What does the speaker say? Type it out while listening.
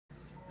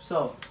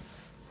So,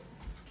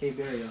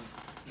 K-Barrio,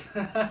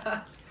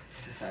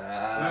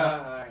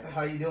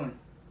 how you doing?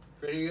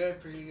 Pretty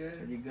good, pretty good.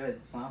 Pretty good.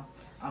 Well,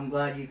 I'm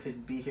glad you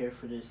could be here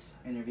for this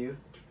interview.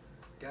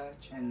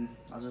 Gotcha. And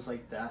I'd just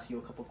like to ask you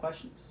a couple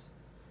questions.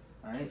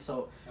 Alright,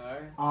 so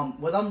Alright.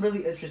 what I'm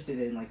really interested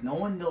in, like, no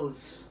one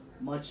knows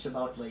much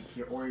about like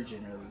your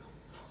origin really.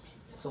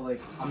 So like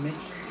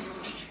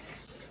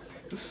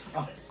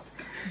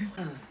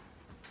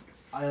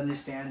I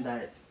understand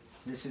that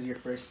this is your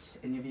first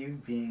interview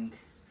being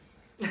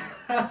You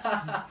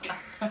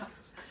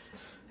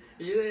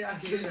think I'm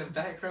in the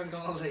background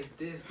going like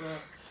this, bro?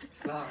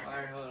 Stop.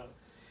 Alright, hold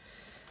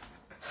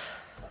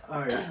on.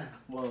 Alright.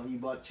 Well, you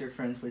brought your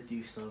friends with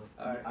you, so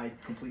I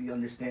completely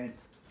understand.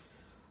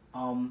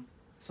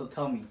 So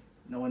tell me,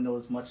 no one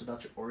knows much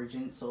about your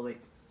origin, so like,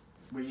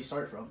 where'd you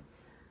start from?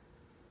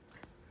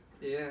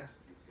 Yeah.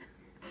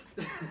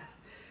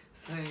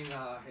 Same,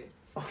 alright.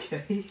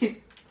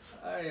 Okay.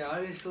 Alright,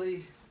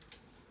 honestly.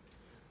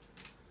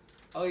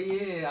 Oh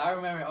yeah, I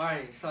remember.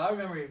 Alright, so I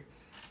remember.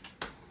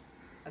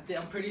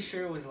 I'm pretty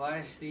sure it was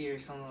last year or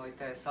something like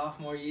that,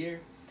 sophomore year.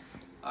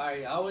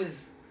 Alright, I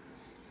was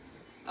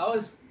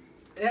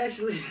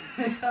actually.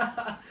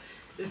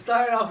 It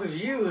started off with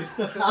you.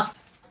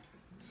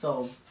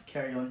 So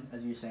carry on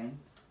as you're saying.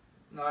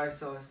 Alright,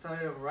 so it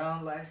started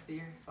around last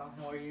year,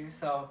 sophomore year.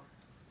 So,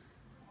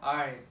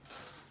 alright,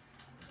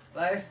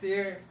 last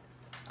year,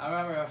 I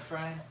remember a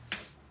friend.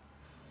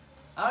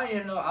 I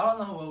don't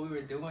know what we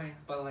were doing,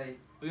 but like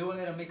we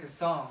wanted to make a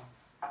song.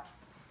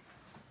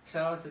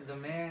 Shout out to the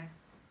man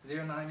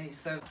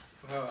 0987.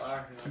 Bro,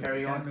 alright.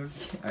 Carry on.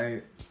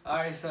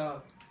 Alright,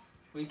 so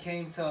we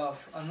came to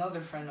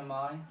another friend of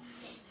mine,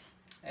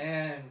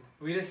 and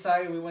we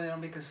decided we wanted to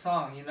make a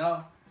song, you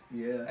know.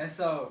 Yeah. And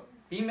so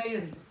he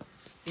made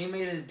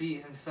his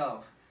beat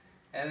himself,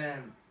 and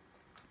then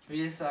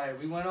we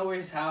went over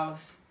his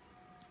house,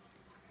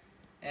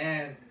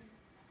 and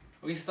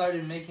we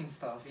started making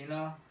stuff. You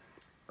know,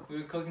 we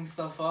were cooking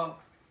stuff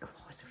up.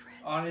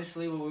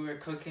 Honestly, what we were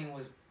cooking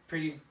was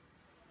pretty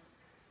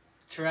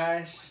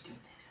trash.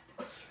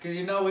 Cause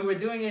you know we were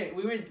doing it.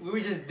 We were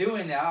just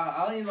doing it.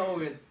 I don't even know what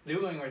we were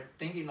doing or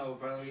thinking of,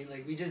 bro.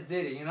 We just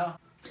did it. You know.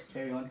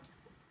 Carry on.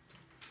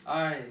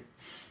 All right.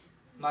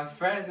 My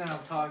friend that I'm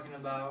talking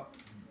about,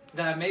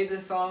 that I made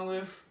this song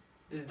with,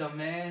 is the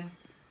man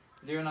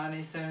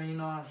 0987, you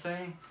know what I'm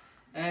saying?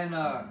 And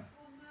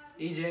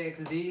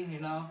EJXD, you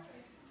know?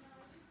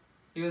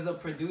 He was the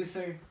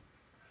producer.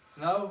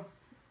 No?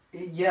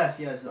 Yes.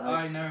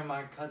 Alright, never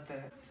mind, cut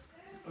that.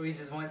 We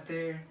just went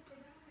there.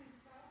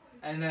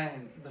 And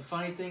then the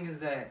funny thing is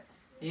that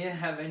he didn't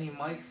have any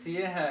mics, he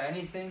didn't have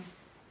anything.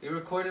 We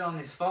recorded on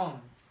his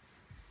phone.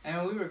 And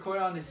when we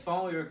recorded on his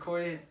phone, we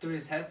recorded through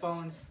his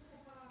headphones.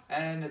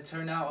 And the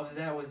turnout of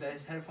that was that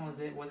his headphones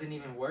wasn't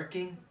even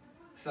working.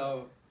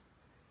 So,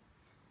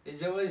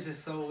 it was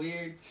just so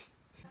weird.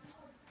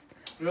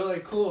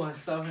 Really cool and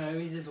stuff, and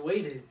we just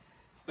waited.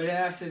 But then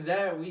after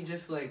that, we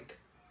just like,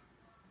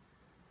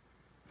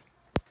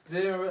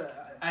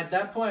 at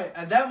that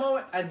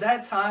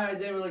time, I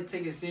didn't really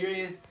take it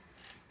serious.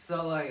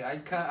 So like,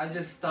 I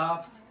just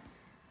stopped.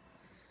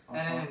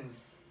 And then,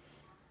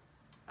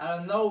 out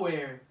of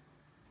nowhere,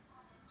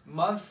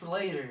 months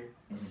later,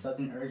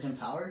 Sudden urgent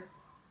power?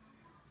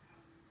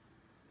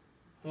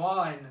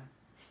 Juan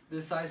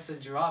decides to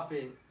drop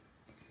it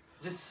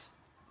just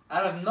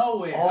out of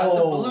nowhere, out of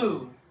the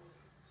blue,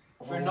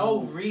 for no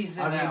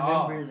reason at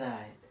all. I remember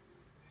that.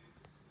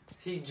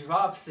 He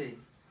drops it.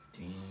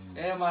 Damn.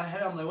 And in my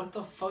head, I'm like, what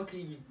the fuck are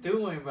you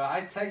doing, bro?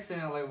 I texted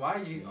him, like,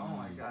 why'd you... Oh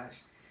my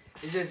gosh.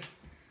 It just...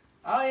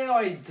 I don't even know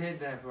why he did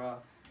that, bro.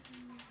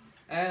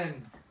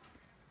 And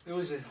it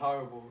was just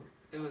horrible.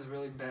 It was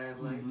really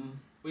bad. Like,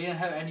 we didn't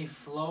have any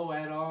flow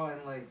at all,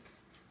 and like...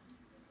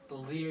 The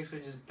lyrics were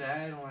just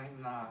bad. I'm like,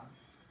 nah.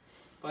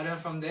 But then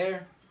from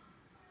there,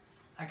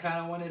 I kind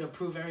of wanted to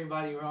prove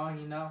everybody wrong,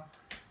 you know?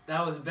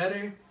 That was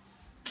better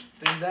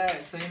than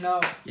that, so you know.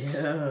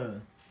 Yeah.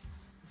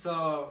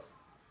 So,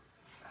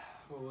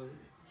 what was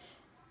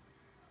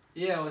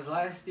it? Yeah, it was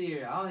last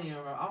year. I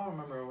don't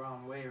remember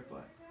around where,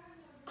 but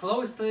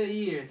close to a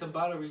year. It's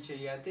about to reach a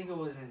year. I think it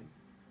was in...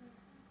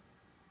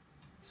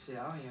 Shit,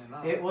 I don't even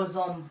know. It was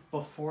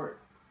before,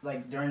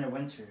 like during the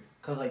winter.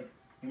 Cause like,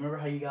 you remember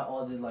how you got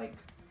all the like...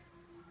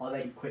 all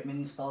that equipment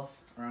and stuff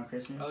around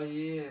Christmas? Oh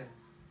yeah.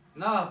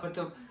 Nah, but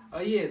the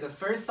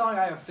first song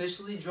I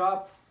officially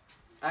dropped,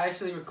 I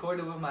actually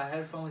recorded with my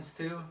headphones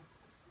too.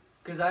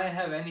 Cause I didn't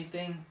have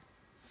anything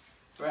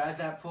right at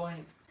that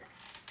point.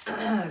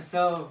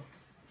 So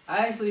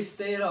I actually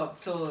stayed up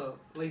till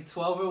like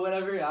 12 or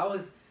whatever.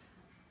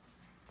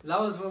 That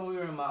was when we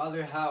were in my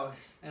other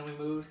house and we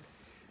moved.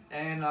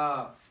 And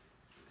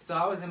so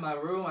I was in my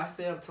room, I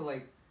stayed up till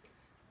like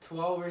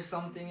 12 or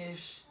something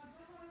ish.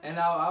 And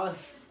I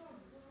was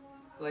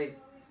like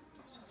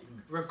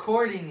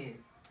recording it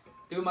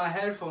through my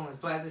headphones,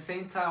 but at the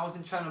same time I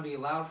wasn't trying to be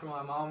loud for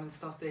my mom and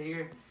stuff to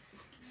hear.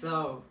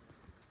 So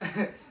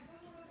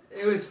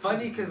it was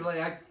funny because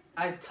like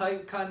I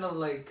typed kind of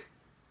like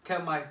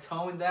kept my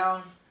tone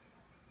down,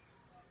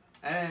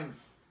 and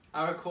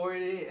I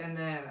recorded it and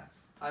then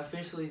I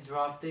officially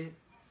dropped it.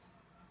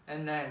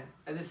 And then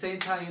at the same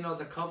time, you know,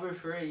 the cover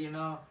for it, you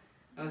know,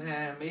 it was an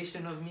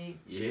animation of me.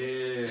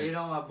 Yeah. You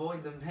know, my boy,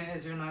 the man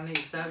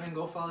 0987.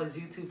 Go follow his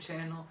YouTube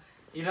channel.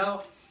 You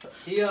know,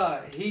 he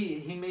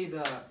made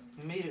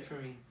it for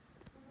me.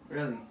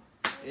 Really?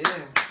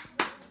 Yeah.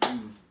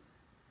 Mm.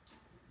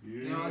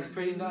 You know, it's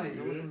pretty nice.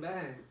 It wasn't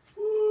bad.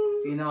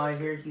 You know, I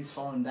hear he's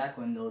falling back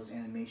on those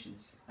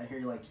animations. I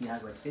hear like he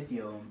has like 50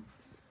 of them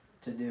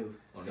to do.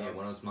 Oh So. yeah,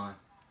 one was mine.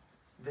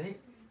 They?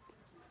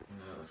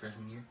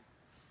 Freshman year.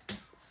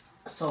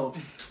 So,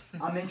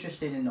 I'm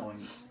interested in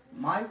knowing.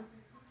 My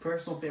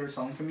personal favorite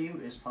song from you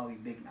is probably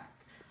Big Mac.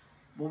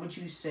 What would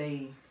you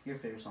say your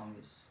favorite song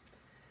is?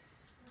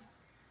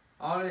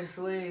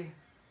 Honestly,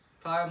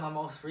 probably my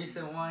most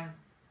recent one,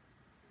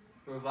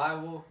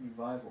 Revival.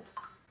 Revival.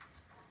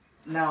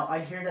 Now, I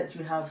hear that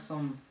you have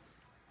some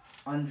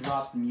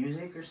undropped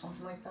music or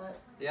something like that.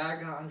 Yeah, I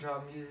got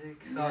undropped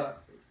music. So Yeah.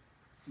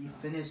 You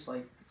finished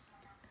like,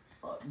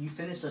 you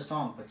finished the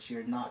song, but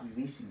you're not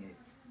releasing it.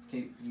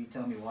 Can you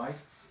tell me why?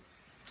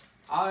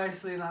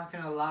 honestly, not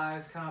gonna lie, I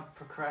was kind of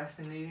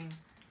procrastinating.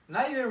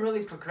 Not even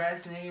really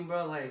procrastinating,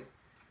 bro. Like,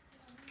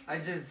 I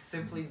just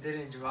simply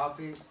didn't drop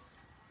it.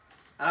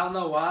 I don't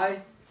know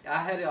why.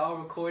 I had it all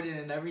recorded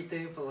and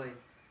everything, but like,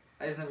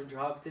 I just never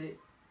dropped it.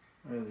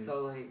 Really?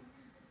 So like,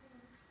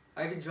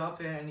 I could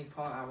drop it at any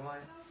point I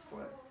want,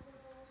 but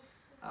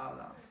I don't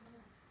know.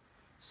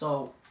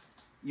 So,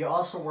 you're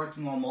also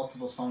working on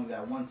multiple songs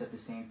at once at the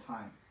same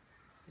time.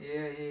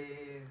 Yeah.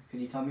 Could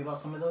you tell me about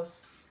some of those?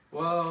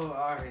 Well,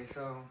 alright,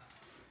 so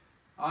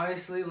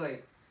honestly,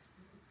 like,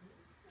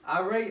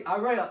 I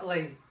write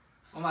like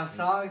on my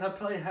songs. I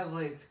probably have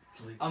like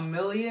a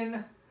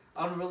million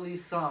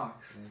unreleased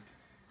songs.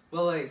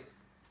 But like,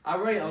 I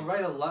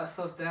write a lot of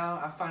stuff down.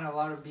 I find a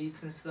lot of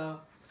beats and stuff.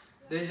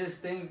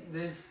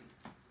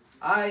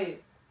 I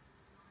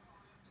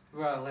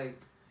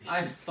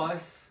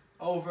fuss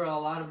over a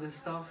lot of this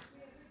stuff.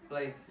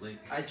 Like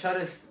I try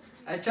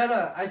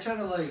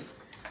to like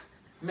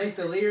make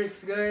the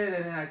lyrics good,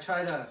 and then I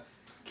try to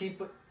keep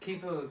a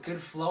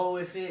good flow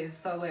with it and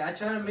stuff. Like I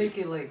try to make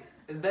it like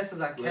as best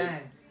as I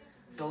can.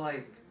 So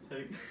like,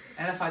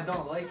 and if I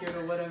don't like it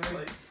or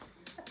whatever,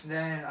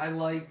 then I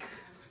like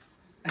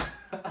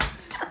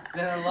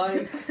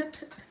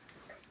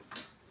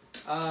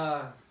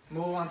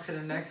move on to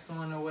the next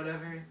one or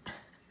whatever.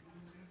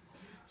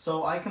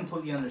 So I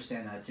completely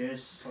understand that.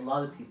 There's a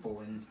lot of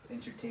people in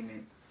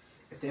entertainment,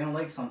 if they don't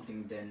like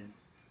something, then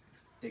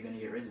they're going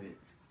to get rid of it.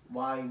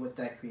 Why would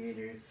that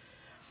creator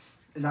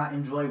not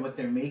enjoy what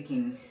they're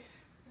making?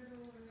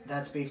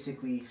 That's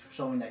basically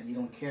showing that you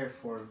don't care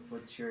for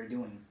what you're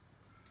doing.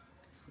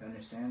 You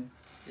understand?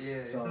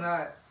 Yeah, So,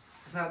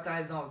 it's not that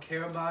I don't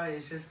care about it,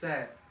 it's just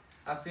that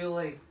I feel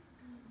like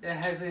it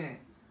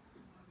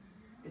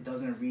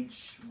doesn't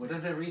reach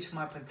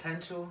my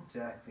potential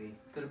exactly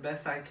to the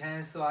best I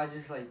can, so I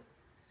just like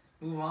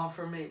move on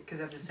from it. Because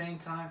at the same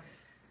time,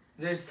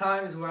 there's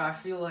times where I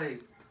feel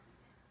like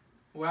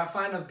where I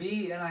find a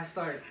beat and I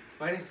start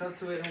writing stuff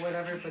to it and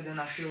whatever, but then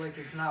I feel like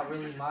it's not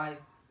really my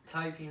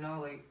type, you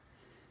know, like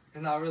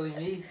it's not really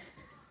me,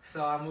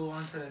 so I move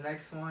on to the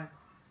next one.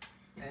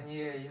 And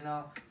yeah, you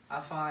know,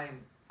 I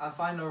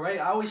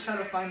always try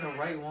to find the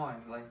right one.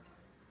 Like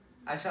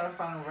I try to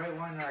find the right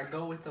one and I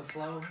go with the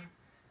flow.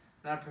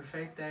 And I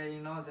perfect that, you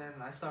know, then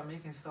I start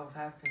making stuff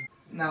happen.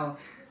 Now,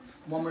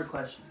 one more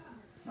question,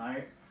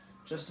 alright?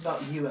 Just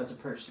about you as a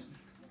person.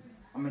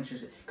 I'm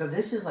interested, because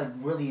this is like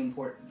really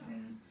important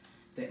in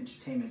the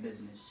entertainment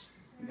business.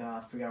 You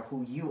gotta figure out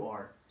who you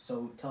are.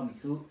 So tell me,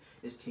 who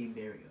is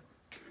Interveiw?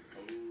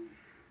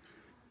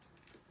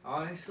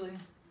 Honestly,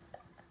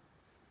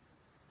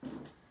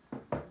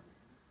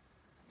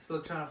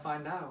 still trying to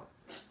find out.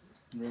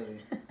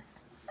 Really?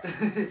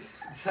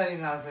 So, you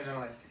know, I was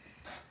like,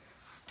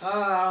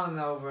 I don't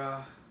know,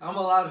 bro. I'm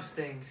a lot of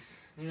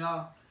things, you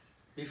know.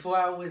 Before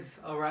I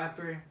was a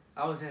rapper,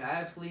 I was an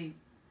athlete,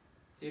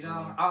 you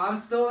know. I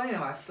still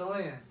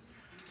am.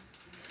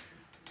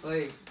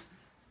 Like,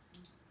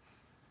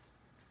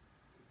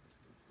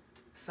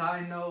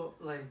 side note,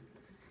 like,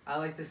 I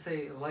like to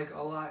say like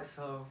a lot,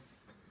 so,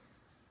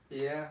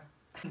 yeah.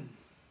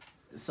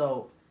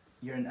 So,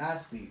 you're an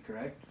athlete,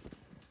 correct?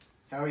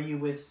 How are you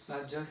with...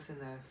 Not just an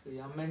athlete.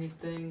 I'm many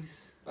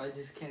things, but I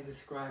just can't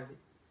describe it.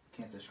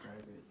 Can't describe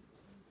it.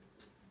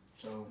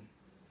 So,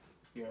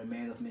 you're a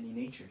man of many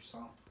natures,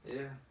 huh?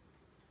 Yeah.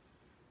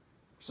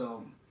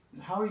 So,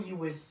 how are you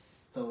with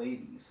the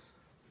ladies?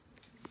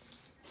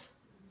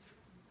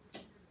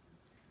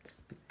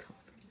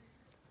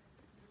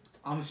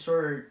 I'm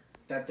sure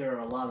that there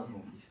are a lot of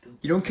them.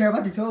 You don't care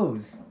about the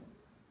toes.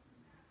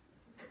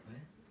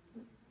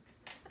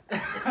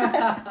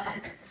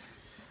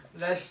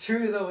 That's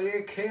true though, we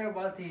don't care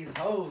about these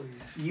hoes.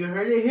 You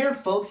heard it here,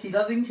 folks. He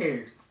doesn't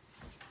care.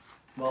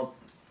 Well,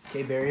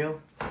 Interveiw,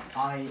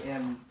 I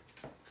am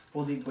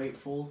fully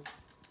grateful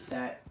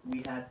that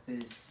we had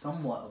this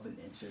somewhat of an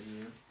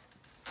interview.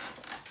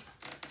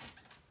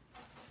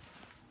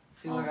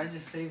 See, look, I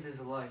just saved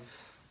his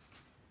life.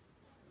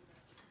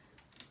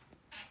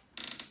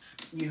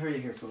 you heard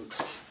it here,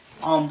 folks.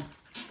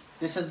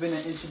 This has been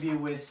an interview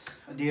with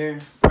a dear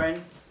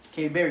friend,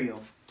 K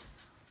Barrio.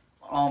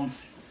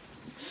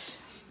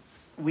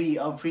 We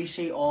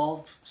appreciate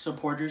all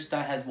supporters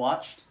that has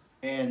watched.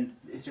 And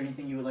is there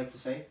anything you would like to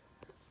say?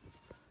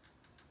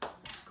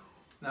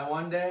 Now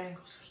one day,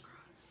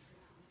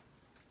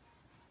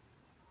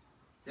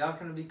 y'all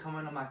gonna be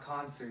coming to my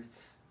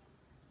concerts.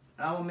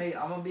 And I'm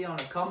gonna be on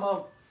a come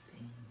up.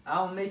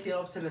 I'm gonna make it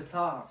up to the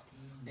top.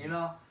 You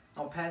know,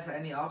 I'll pass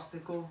any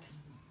obstacle.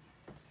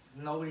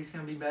 Nobody's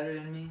gonna be better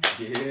than me.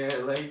 Yeah,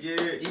 like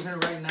it. Even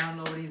right now,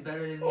 nobody's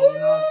better than me. You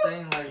know what I'm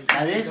saying? Like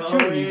That is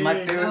true. He's my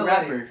favorite No,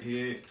 rapper.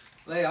 Yeah.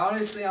 Like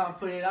honestly, I'll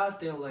put it out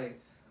there. Like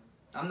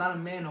I'm not a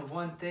man of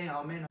one thing.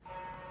 I'm a man of.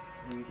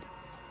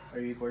 Are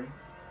you recording?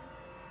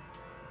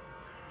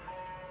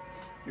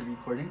 You're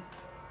recording?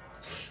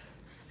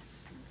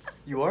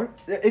 You are?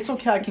 It's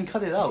okay, I can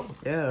cut it out.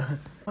 Yeah. No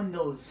one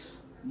knows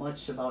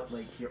much about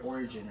like your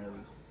origin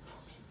really.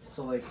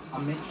 So like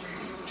I'm in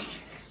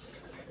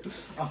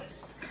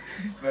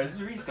Bro,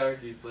 just restart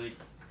this. Like,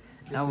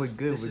 Now we're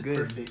good, this we're is good.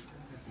 Perfect.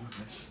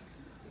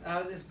 How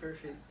is this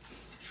perfect?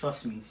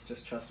 Trust me,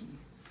 just trust me.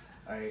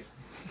 Alright.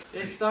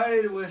 It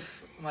started with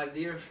my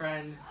dear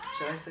friend.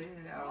 Should I say it?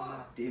 I don't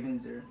know.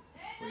 David's there.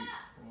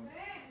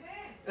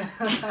 Wait.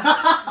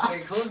 Hey,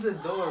 close the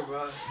door,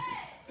 bro.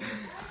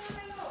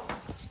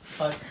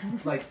 Cut.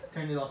 Like,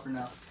 turn it off for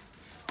now.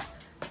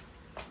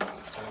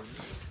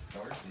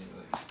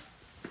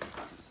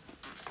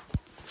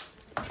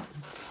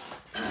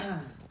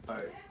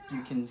 Alright,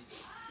 you can.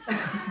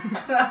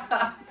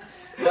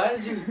 Why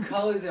did you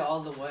close it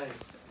all the way?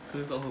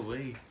 close all the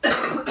way.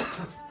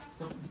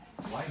 So,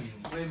 why you?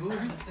 Wait, move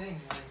the thing.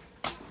 Like.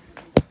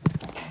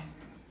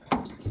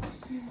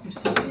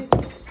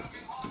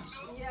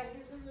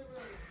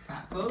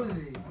 Close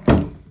it.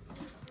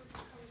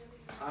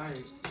 Alright,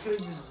 you could've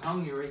just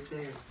hung it right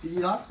there. Did you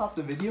not stop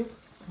the video?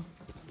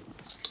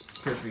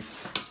 Perfect.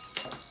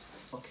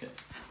 Okay.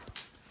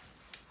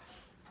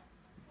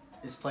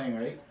 It's playing,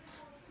 right?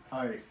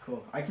 Alright,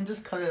 cool. I can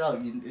just cut it out.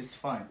 It's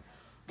fine.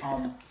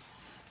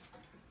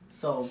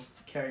 So,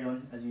 carry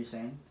on, as you're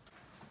saying.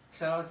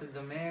 Shout out to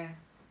the man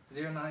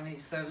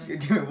 0987.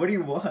 Dude, what do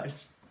you watch?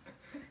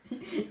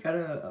 You got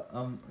a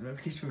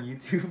notification from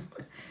YouTube.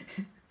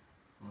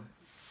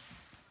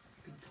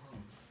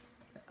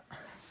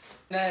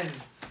 Then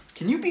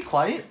Can you be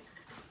quiet?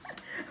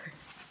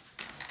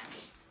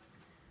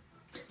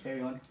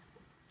 Carry on.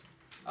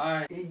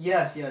 alright.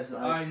 Yes.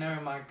 Alright,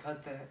 never mind,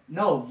 cut that.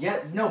 No,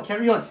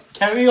 carry on.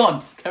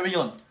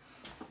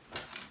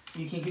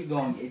 You can keep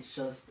going. It's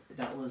just,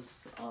 that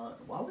was,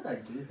 why would I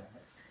do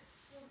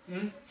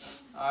that?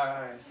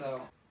 Alright,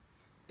 so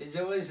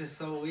it was just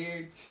so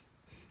weird.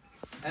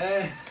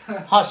 And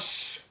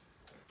Hush!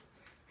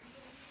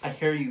 I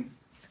hear you.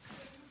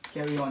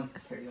 Carry on.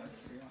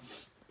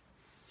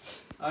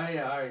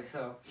 alright,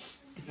 so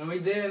when we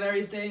did and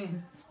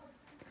everything,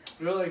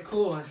 really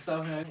cool and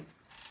stuff.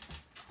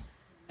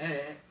 And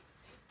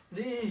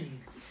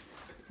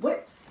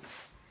What?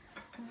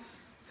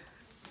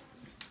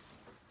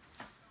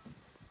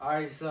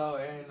 alright, so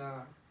and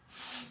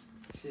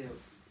shit.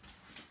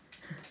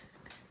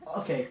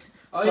 Okay.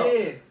 Oh so,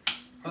 yeah.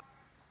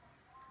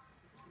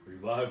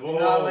 Live. You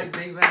know, I like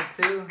Big Mac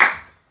too.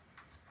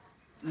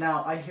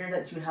 Now, I hear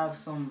that you have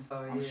some, Oh,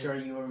 I'm yeah. sure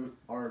you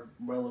are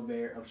well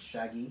aware of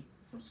Shaggy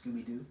from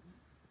Scooby-Doo.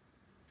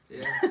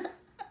 Yeah.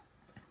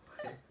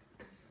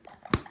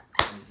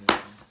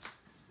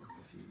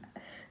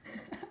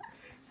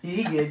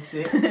 He gets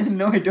it.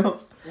 No, I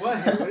don't. What?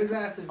 What does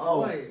that have to do? Oh,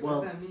 What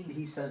well, does that mean?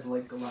 he says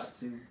like a lot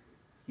too.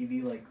 He'd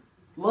be like,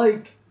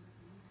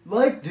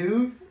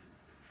 dude.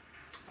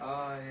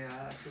 Oh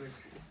yeah, I see what you're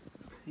saying.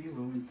 He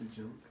ruins the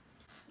joke.